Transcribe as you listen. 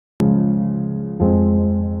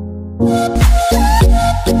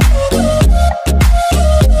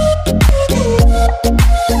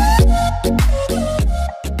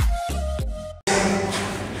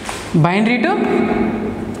Binary to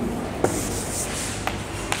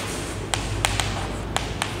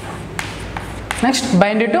next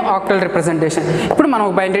binary to octal representation. ఇప్పుడు మనం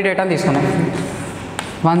ఒక బైనరీ డేటాను తీసుకున్నాం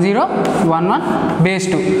 1011 base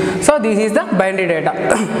 2. So this is the binary data.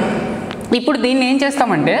 ఇప్పుడు దీన్ని ఏం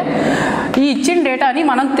చేస్తామంటే ఈ ఇచ్చిన డేటాని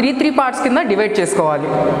మనం 3 పార్ట్స్ కింద డివైడ్ చేసుకోవాలి.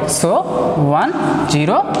 సో 1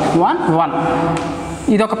 0 1 1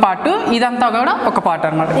 ఇదొక పార్ట్, ఇదంతా కూడా ఒక పార్ట్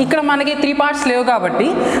అనమాట. ఇక్కడ మనకి 3 పార్ట్స్ లేవు కాబట్టి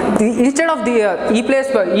ఇన్స్టెడ్ ఆఫ్ ది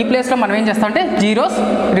ఈ ప్లేస్లో మనం ఏం చేస్తాం అంటే జీరోస్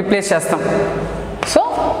రిప్లేస్ చేస్తాం. సో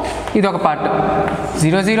ఇదొక పార్ట్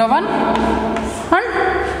 001 అండ్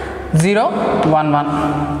 011.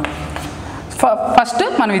 ఫస్ట్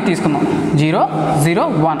మనం ఇది తీసుకుందాం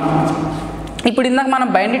 001. ఇప్పుడు ఇందాక మనం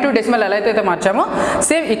బైనరీ టు డెసిమల్ ఎలా అయితే మార్చామో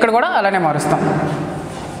సేమ్ ఇక్కడ కూడా అలానే మారుస్తాం.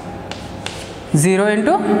 0 ×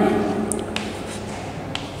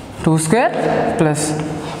 2 square plus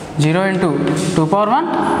 0 × 2 power 1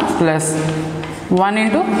 plus 1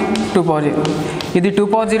 × 2 power 0. ఇది 2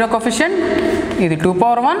 పవర్ 0 కోఎఫిషియంట్, ఇది 2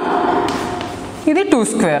 పవర్ 1, ఇది 2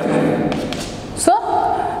 square. So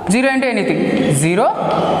 0 × anything 0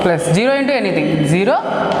 plus 0 × anything 0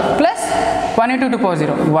 plus 1 × 2 power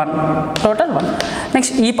 0 1, total 1.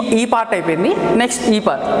 Next ఈ పార్ట్ అయిపోయింది. నెక్స్ట్ ఈ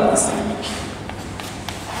part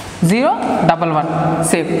 011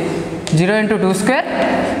 same 0 × 2 square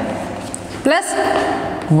plus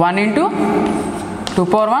 1 × 2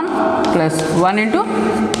 power 1 plus 1 ×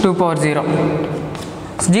 2 power 0.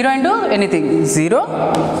 0 × anything 0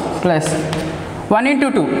 plus 1 ×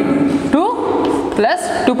 2 2 plus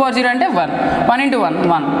 2 power 0 అంటే 1, 1 × 1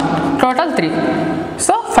 1, టోటల్ 3.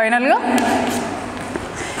 సో ఫైనల్గా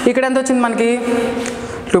ఇక్కడ ఎంత వచ్చింది మనకి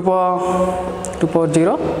 2 power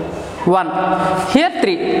 0 1, here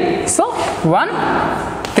 3. So 1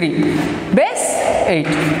 3 base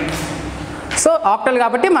 8. So octal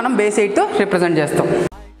కాబట్టి మనం బేస్ 8తో రిప్రజెంట్ చేస్తాం.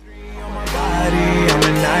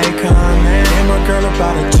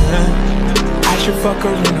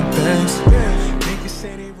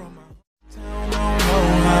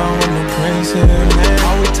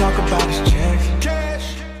 All we talk about is checks.